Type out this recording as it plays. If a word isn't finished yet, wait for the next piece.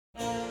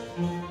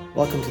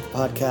Welcome to the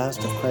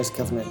podcast of Christ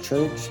Covenant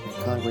Church,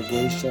 a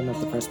congregation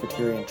of the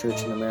Presbyterian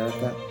Church in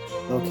America,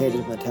 located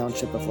in the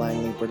township of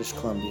Langley, British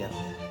Columbia.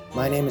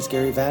 My name is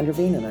Gary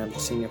Vanderveen, and I'm the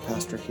senior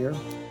pastor here.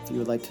 If you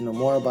would like to know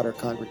more about our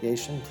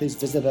congregation, please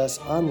visit us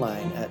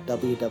online at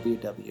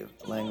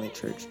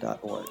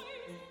www.langleychurch.org.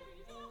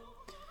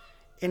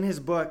 In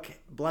his book,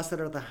 Blessed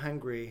Are the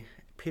Hungry,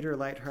 Peter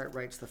Leithart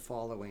writes the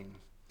following.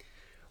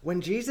 When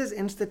Jesus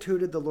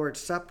instituted the Lord's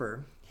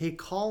Supper, he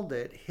called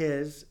it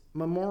his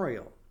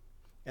memorial.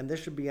 And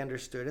this should be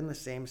understood in the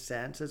same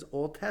sense as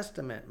Old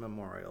Testament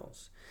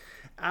memorials.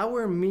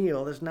 Our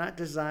meal is not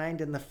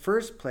designed in the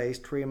first place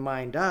to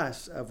remind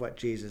us of what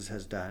Jesus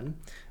has done,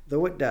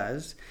 though it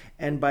does,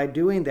 and by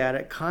doing that,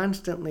 it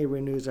constantly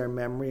renews our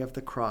memory of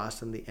the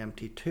cross and the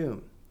empty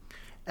tomb.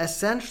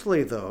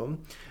 Essentially, though,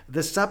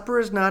 the supper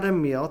is not a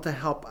meal to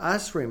help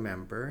us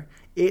remember,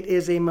 it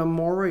is a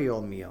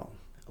memorial meal.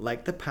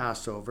 Like the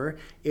Passover,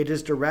 it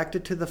is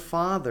directed to the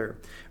Father,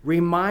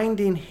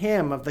 reminding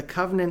him of the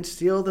covenant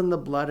sealed in the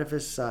blood of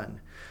his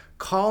Son,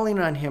 calling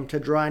on him to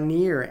draw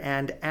near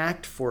and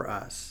act for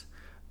us.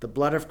 The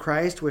blood of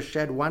Christ was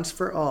shed once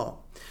for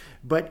all,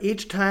 but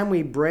each time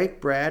we break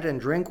bread and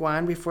drink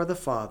wine before the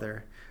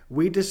Father,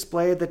 we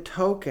display the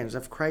tokens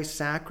of Christ's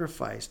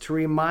sacrifice to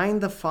remind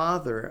the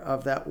Father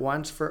of that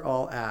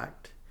once-for-all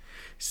act.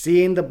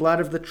 Seeing the blood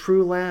of the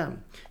true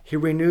Lamb, he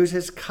renews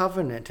his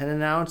covenant and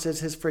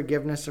announces his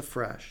forgiveness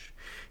afresh.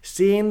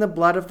 Seeing the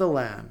blood of the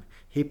Lamb,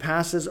 he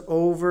passes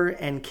over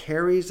and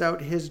carries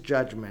out his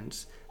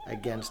judgments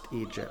against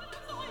Egypt.